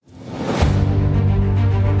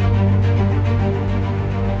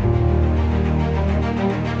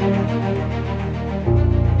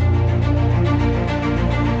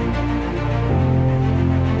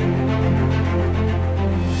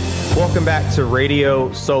Welcome back to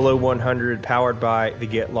Radio Solo 100, powered by the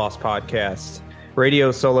Get Lost podcast.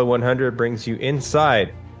 Radio Solo 100 brings you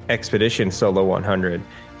inside Expedition Solo 100.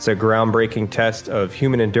 It's a groundbreaking test of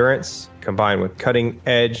human endurance combined with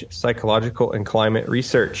cutting-edge psychological and climate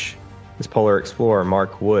research. As polar explorer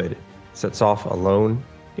Mark Wood sets off alone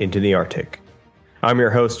into the Arctic. I'm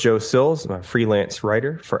your host, Joe Sills. I'm a freelance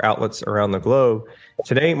writer for outlets around the globe.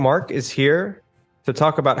 Today, Mark is here to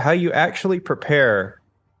talk about how you actually prepare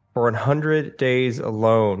for 100 days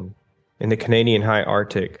alone in the Canadian high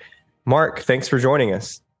Arctic. Mark, thanks for joining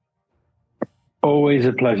us. Always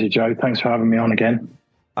a pleasure, Joe. Thanks for having me on again.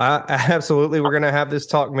 Absolutely. We're going to have this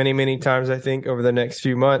talk many, many times, I think, over the next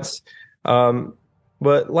few months.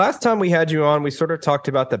 But last time we had you on, we sort of talked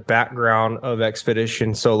about the background of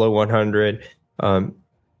Expedition Solo 100,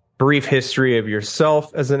 brief history of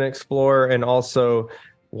yourself as an explorer, and also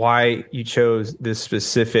why you chose this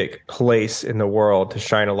specific place in the world to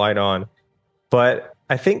shine a light on. But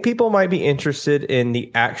I think people might be interested in the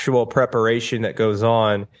actual preparation that goes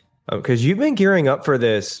on, because you've been gearing up for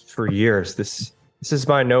this for years. This is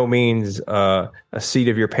by no means a seat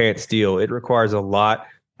of your pants deal. It requires a lot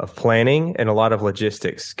of planning and a lot of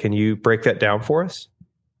logistics. Can you break that down for us?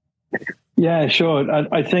 Yeah, sure.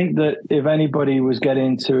 I think that if anybody was getting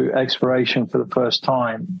into exploration for the first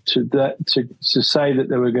time, to say that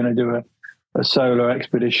they were going to do a solo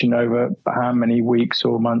expedition over how many weeks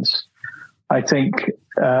or months, I think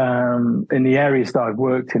in the areas that I've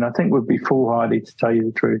worked in, I think would be foolhardy, to tell you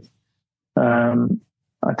the truth.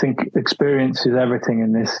 I think experience is everything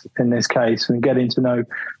in this case, and getting to know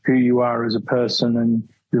who you are as a person and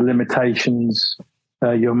your limitations,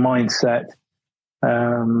 your mindset.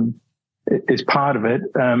 Is part of it.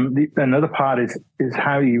 Another part is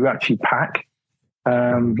how you actually pack,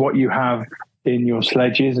 what you have in your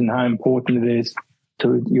sledges and how important it is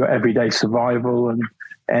to your everyday survival and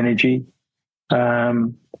energy.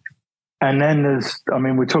 And then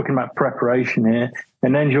we're talking about preparation here,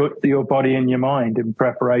 and then your body and your mind in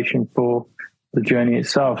preparation for the journey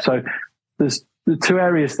itself. So there's the two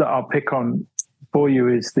areas that I'll pick on for you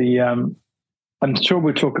is I'm sure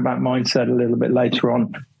we'll talk about mindset a little bit later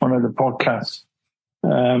on one of the podcasts.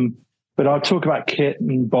 But I'll talk about kit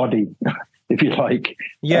and body, if you like.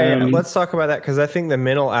 Yeah, let's talk about that, because I think the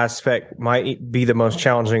mental aspect might be the most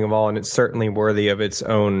challenging of all, and it's certainly worthy of its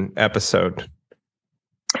own episode.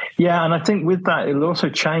 Yeah, and I think with that, it'll also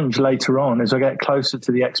change later on as I get closer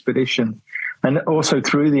to the expedition. And also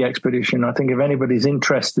through the expedition, I think if anybody's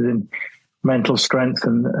interested in mental strength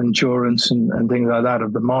and endurance and things like that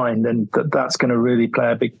of the mind, and that's going to really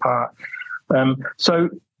play a big part. So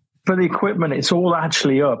for the equipment, it's all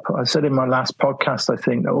actually up. I said in my last podcast, I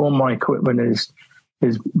think, that all my equipment is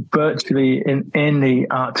virtually in the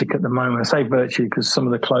Arctic at the moment. I say virtually because some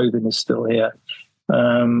of the clothing is still here.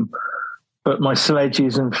 But my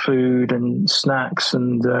sledges and food and snacks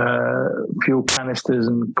and fuel canisters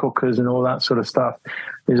and cookers and all that sort of stuff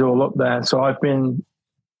is all up there. So I've been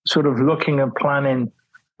sort of looking and planning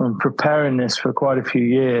and preparing this for quite a few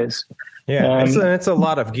years. Yeah, it's a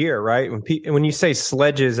lot of gear, right? When you say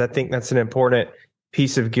sledges, I think that's an important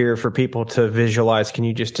piece of gear for people to visualize. Can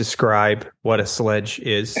you just describe what a sledge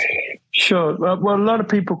is? Sure. Well, a lot of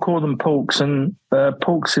people call them pulks, and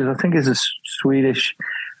pulks I think is a Swedish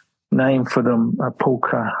name for them,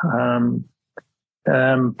 pulka.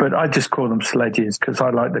 But I just call them sledges because I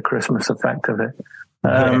like the Christmas effect of it.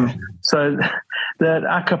 So the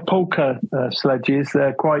Acapulco sledges,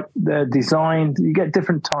 they're designed, you get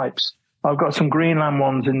different types. I've got some Greenland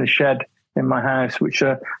ones in the shed in my house, which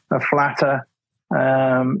are flatter.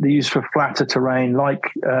 They're used for flatter terrain, like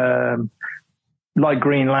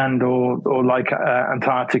Greenland or like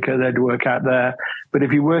Antarctica. They'd work out there. But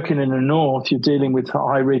if you're working in the north, you're dealing with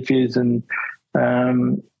high ridges and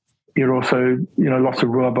you're also, lots of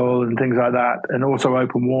rubble and things like that, and also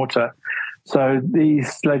open water. So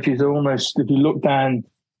these sledges are almost, if you look down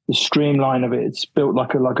the streamline of it, it's built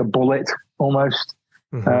like a bullet almost,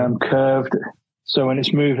 curved. So when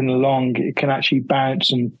it's moving along, it can actually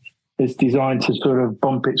bounce, and it's designed to sort of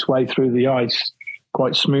bump its way through the ice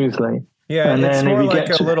quite smoothly. Yeah, and it's more like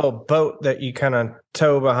a little boat that you kind of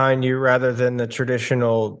tow behind you rather than the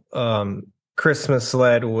traditional Christmas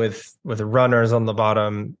sled with runners on the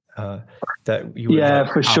bottom. That you would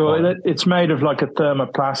for sure. on. It's made of like a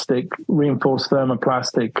thermoplastic, reinforced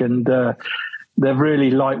thermoplastic, and they're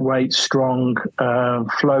really lightweight, strong.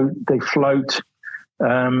 They float,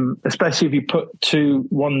 especially if you put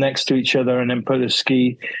one next to each other and then put your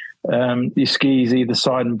skis either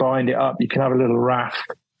side and bind it up. You can have a little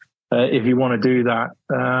raft if you want to do that,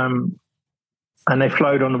 and they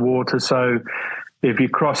float on the water. So if you're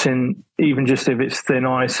crossing, even just if it's thin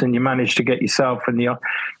ice and you manage to get yourself and your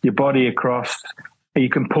body across, you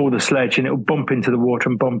can pull the sledge and it'll bump into the water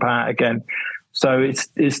and bump out again. So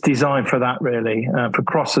it's designed for that, really, for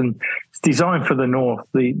crossing. It's designed for the north,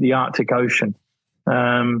 the Arctic Ocean.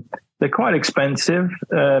 They're quite expensive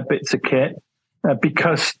bits of kit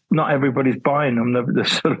because not everybody's buying them. The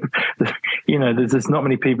sort of, there's not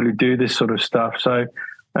many people who do this sort of stuff. So,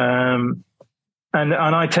 and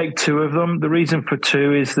I take two of them. The reason for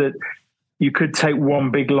two is that you could take one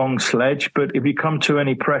big long sledge, but if you come to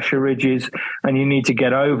any pressure ridges and you need to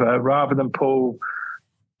get over, rather than pull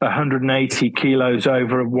 180 kilos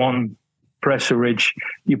over one pressure ridge,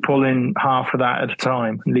 you pull in half of that at a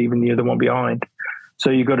time, leaving the other one behind. So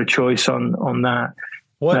you've got a choice on that.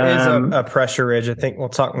 What is a pressure ridge? I think we'll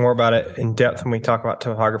talk more about it in depth when we talk about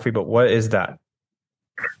topography, but what is that?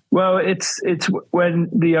 Well, it's when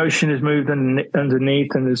the ocean is moved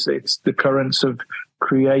underneath, and it's the currents have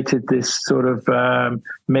created this sort of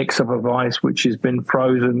mix-up of ice, which has been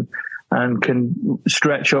frozen and can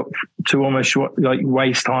stretch up to almost like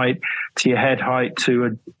waist height to your head height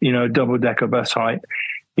to a double-decker bus height,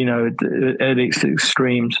 at its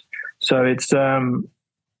extremes. So it's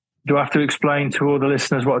do I have to explain to all the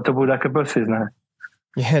listeners what a double-decker bus is now?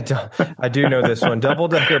 Yeah, I do know this one.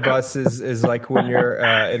 Double-decker bus is like when you're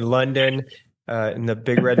in London in the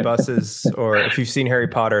big red buses, or if you've seen Harry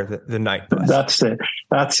Potter, the night bus. That's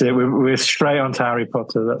it. We're straight on to Harry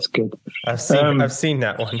Potter. That's good. I've seen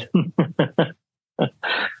that one.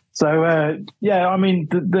 So I mean,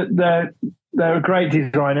 they're a great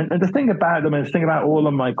design, and the thing about them, and the thing about all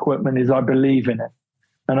of my equipment is I believe in it,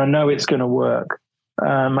 and I know it's going to work.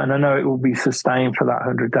 And I know it will be sustained for that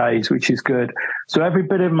 100 days, which is good. So every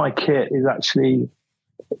bit of my kit is actually,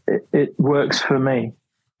 it works for me.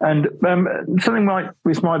 And something like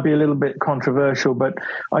this might be a little bit controversial, but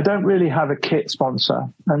I don't really have a kit sponsor.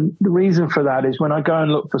 And the reason for that is when I go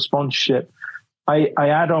and look for sponsorship, I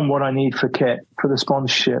add on what I need for kit for the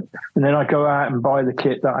sponsorship. And then I go out and buy the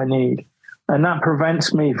kit that I need. And that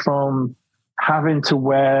prevents me from having to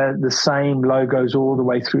wear the same logos all the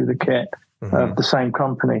way through the kit. Of the same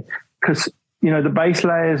company, because the base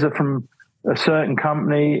layers are from a certain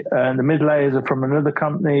company and the mid layers are from another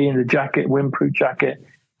company, and the jacket, windproof jacket,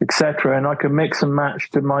 etc. And I can mix and match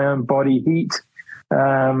to my own body heat,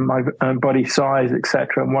 my own body size,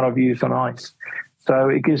 etc. and what I've used on ice. So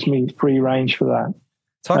it gives me free range for that.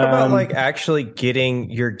 Talk about like actually getting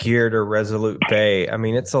your gear to Resolute Bay. I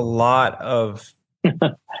mean, it's a lot of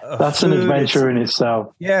that's food. An adventure in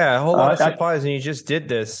itself. Yeah, a whole lot of supplies, and you just did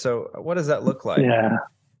this. So what does that look like? Yeah.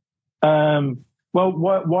 Well,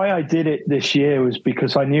 why I did it this year was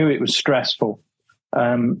because I knew it was stressful.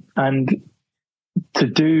 And to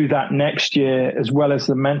do that next year, as well as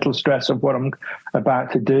the mental stress of what I'm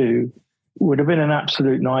about to do, would have been an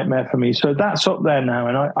absolute nightmare for me. So that's up there now,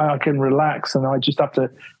 and I can relax, and I just have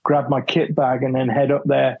to grab my kit bag and then head up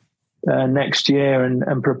there next year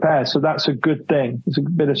and prepare. So that's a good thing. It's a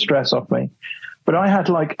bit of stress off me. But I had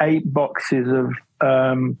like 8 boxes of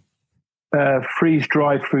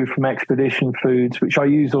freeze-dried food from Expedition Foods, which I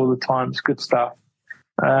use all the time. It's good stuff.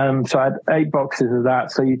 So I had 8 boxes of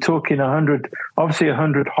that. So you're talking 100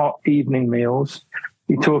 hot evening meals.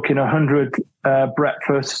 You're talking 100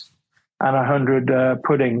 breakfasts and 100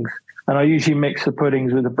 puddings. And I usually mix the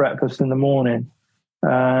puddings with the breakfast in the morning.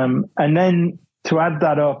 And then to add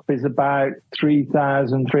that up is about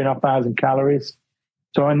 3,500 calories.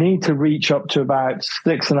 So I need to reach up to about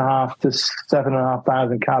 6,500 to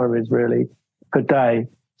 7,500 calories really per day.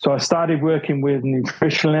 So I started working with a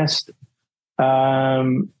nutritionist,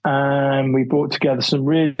 and we brought together some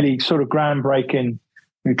really sort of groundbreaking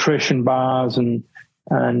nutrition bars and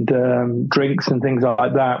drinks and things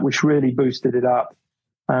like that, which really boosted it up.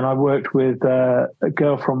 And I worked with a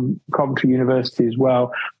girl from Coventry University as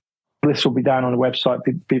well. This will be down on the website.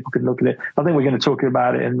 People can look at it. I think we're going to talk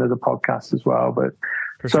about it in the podcast as well. But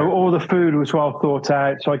so all the food was well thought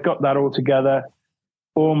out. So I got that all together.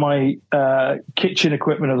 All my kitchen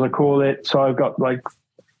equipment, as I call it. So I've got like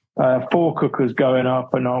 4 cookers going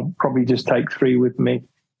up, and I'll probably just take 3 with me,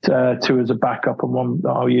 2 as a backup and 1 that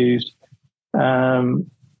I'll use.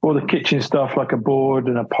 All the kitchen stuff like a board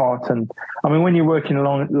and a pot. And I mean, when you're working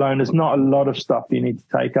alone, there's not a lot of stuff you need to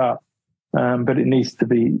take up. But it needs to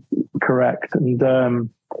be correct. And and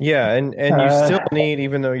you still need,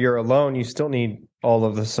 even though you're alone, you still need all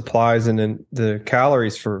of the supplies and then the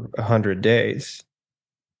calories for 100 days.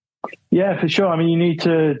 Yeah, for sure. I mean, you need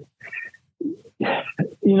to,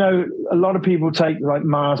 a lot of people take like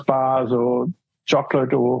Mars bars or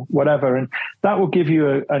chocolate or whatever, and that will give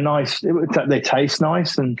you a nice, they taste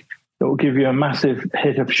nice and that will give you a massive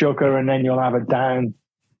hit of sugar, and then you'll have a down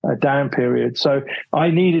period. So I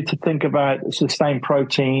needed to think about sustained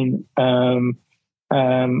protein and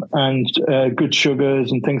good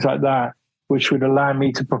sugars and things like that, which would allow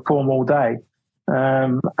me to perform all day.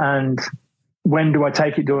 And when do I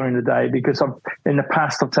take it during the day? Because in the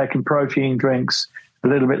past I've taken protein drinks a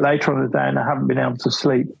little bit later on in the day and I haven't been able to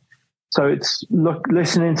sleep. So it's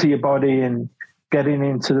listening to your body and getting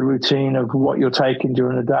into the routine of what you're taking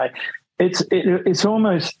during the day. It's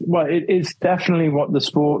almost, well, it is definitely what the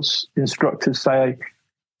sports instructors say,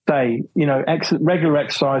 regular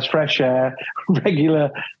exercise, fresh air,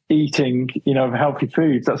 regular eating, of healthy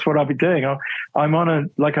foods. That's what I'll be doing. I'm on a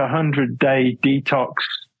 100-day detox,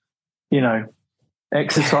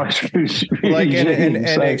 exercise like an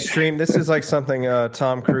extreme. This is like something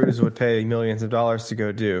Tom Cruise would pay millions of dollars to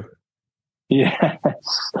go do. Yes.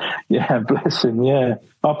 Yeah, bless him. Yeah.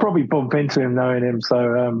 I'll probably bump into him knowing him.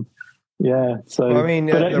 So, yeah. So, well, I mean,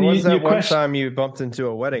 there was that one time you bumped into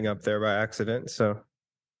a wedding up there by accident. So,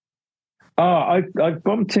 I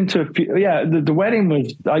bumped into a few. Yeah. The wedding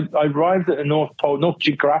was, I arrived at the North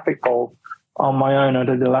Geographic Pole on my own. I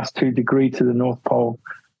did the last 2 degree to the North Pole.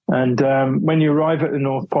 And when you arrive at the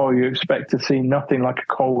North Pole, you expect to see nothing like a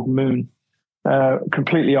cold moon,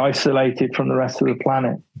 completely isolated from the rest of the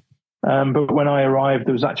planet. But when I arrived,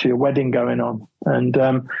 there was actually a wedding going on. And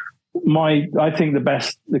I think the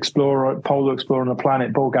best polar explorer on the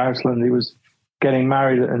planet, Paul Gausland, he was getting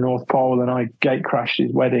married at the North Pole, and I gate crashed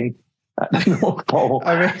his wedding at the North Pole.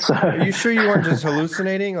 I mean, are you sure you weren't just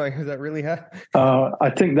hallucinating? Like, has that really happened? I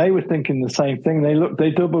think they were thinking the same thing. They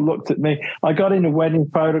double looked at me. I got in a wedding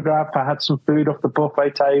photograph. I had some food off the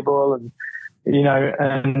buffet table, and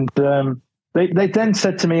They then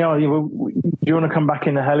said to me, "Oh, do you want to come back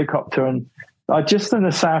in a helicopter?" And I just done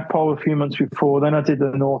the South Pole a few months before. Then I did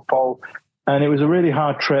the North Pole, and it was a really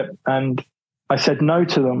hard trip. And I said no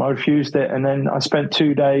to them. I refused it. And then I spent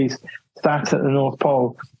 2 days sat at the North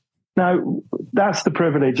Pole. Now, that's the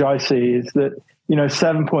privilege I see, is that,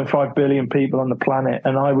 7.5 billion people on the planet,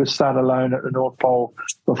 and I was sat alone at the North Pole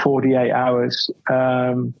for 48 hours,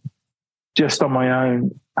 just on my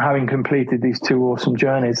own, having completed these 2 awesome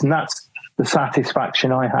journeys. And that's the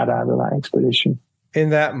satisfaction I had out of that expedition.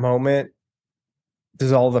 In that moment,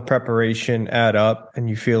 does all the preparation add up and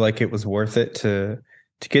you feel like it was worth it to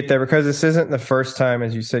get there? Because this isn't the first time,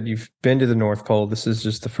 as you said, you've been to the North Pole. This is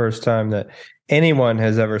just the first time that anyone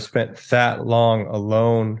has ever spent that long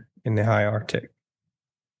alone in the high Arctic.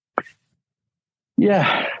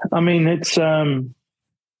 Yeah. I mean, it's,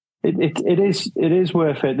 it is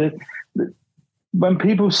worth it. When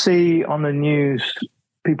people see on the news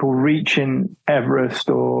people reaching Everest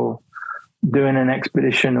or doing an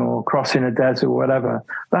expedition or crossing a desert or whatever,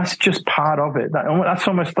 that's just part of it. That's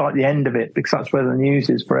almost like the end of it, because that's where the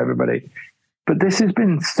news is for everybody. But this has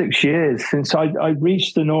been 6 years since I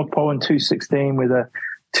reached the North Pole in 2016 with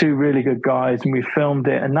 2 really good guys, and we filmed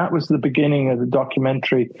it. And that was the beginning of the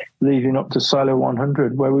documentary leading up to Solo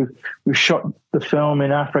 100, where we've shot the film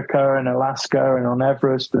in Africa and Alaska and on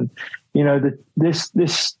Everest. And,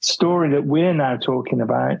 this story that we're now talking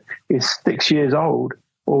about is 6 years old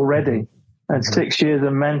already. And 6 years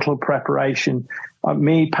of mental preparation,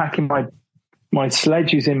 me packing my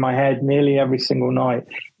sledges in my head nearly every single night,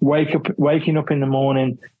 waking up in the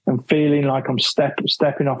morning and feeling like I'm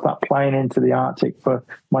stepping off that plane into the Arctic for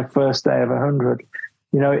my first day of 100.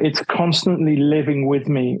 It's constantly living with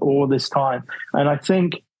me all this time. And I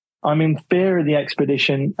think I'm in fear of the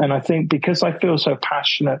expedition. And I think because I feel so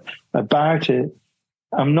passionate about it,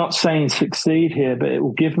 I'm not saying succeed here, but it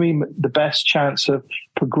will give me the best chance of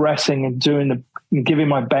progressing and giving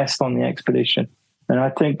my best on the expedition. And I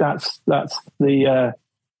think that's the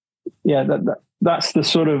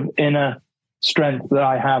sort of inner strength that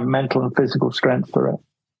I have, mental and physical strength for it.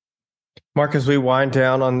 Mark, as we wind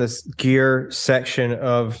down on this gear section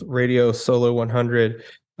of Radio Solo 100,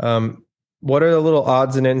 what are the little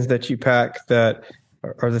odds and ends that you pack that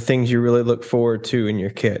are the things you really look forward to in your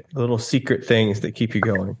kit? The little secret things that keep you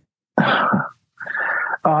going.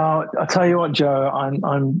 I'll tell you what, Joe,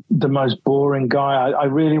 I'm the most boring guy. I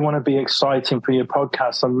really want to be exciting for your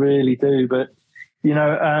podcast. I really do. But,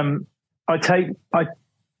 I'm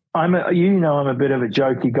a bit of a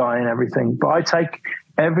jokey guy and everything, but I take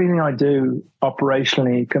everything I do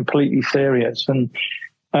operationally completely serious. And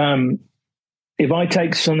if I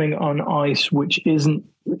take something on ice which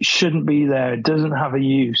shouldn't be there, doesn't have a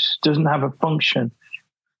use, doesn't have a function,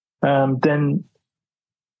 then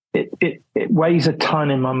it weighs a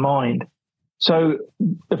ton in my mind. So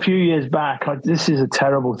a few years back, this is a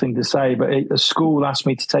terrible thing to say, but a school asked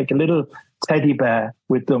me to take a little teddy bear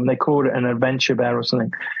with them. They called it an adventure bear or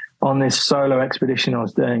something. on this solo expedition I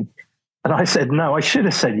was doing. And I said no. I should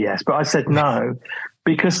have said yes, but I said no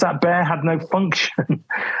because that bear had no function.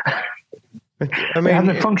 I mean, it had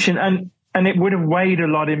no function, and it would have weighed a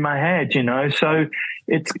lot in my head, you know. So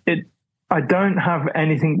I don't have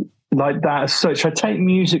anything like that as such. I take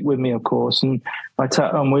music with me, of course, and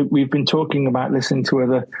we've been talking about listening to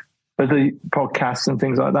other podcasts and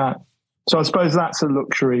things like that. So I suppose that's a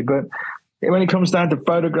luxury. But when it comes down to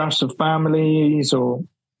photographs of families or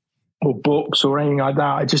books or anything like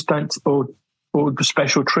that, I just don't, or the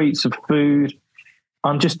special treats of food,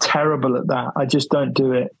 I'm just terrible at that. I just don't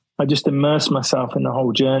do it. I just immerse myself in the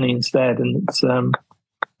whole journey instead. And it's,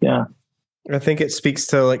 yeah. I think it speaks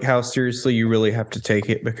to like how seriously you really have to take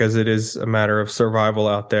it, because it is a matter of survival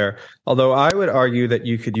out there. Although I would argue that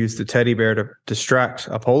you could use the teddy bear to distract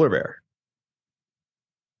a polar bear.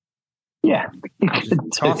 Yeah.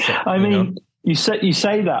 Toss it, I mean, you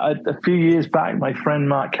say that a few years back, my friend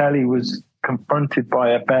Mark Kelly was confronted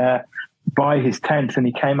by a bear by his tent, and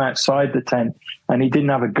he came outside the tent and he didn't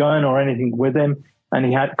have a gun or anything with him. And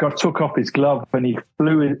he took off his glove and he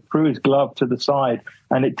threw his glove to the side,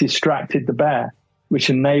 and it distracted the bear, which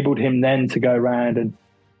enabled him then to go around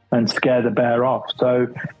and scare the bear off. So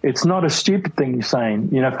it's not a stupid thing you're saying,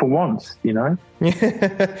 you know, for once, you know?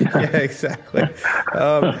 Yeah, exactly.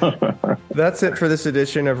 That's it for this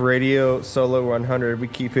edition of Radio Solo 100. We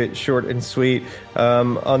keep it short and sweet.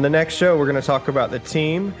 On the next show, we're going to talk about the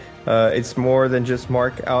team. It's more than just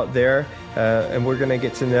Mark out there. And we're going to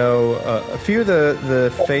get to know a few of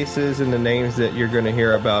the faces and the names that you're going to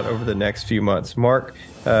hear about over the next few months. Mark,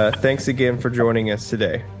 thanks again for joining us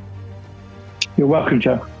today. You're welcome,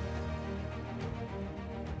 Joe.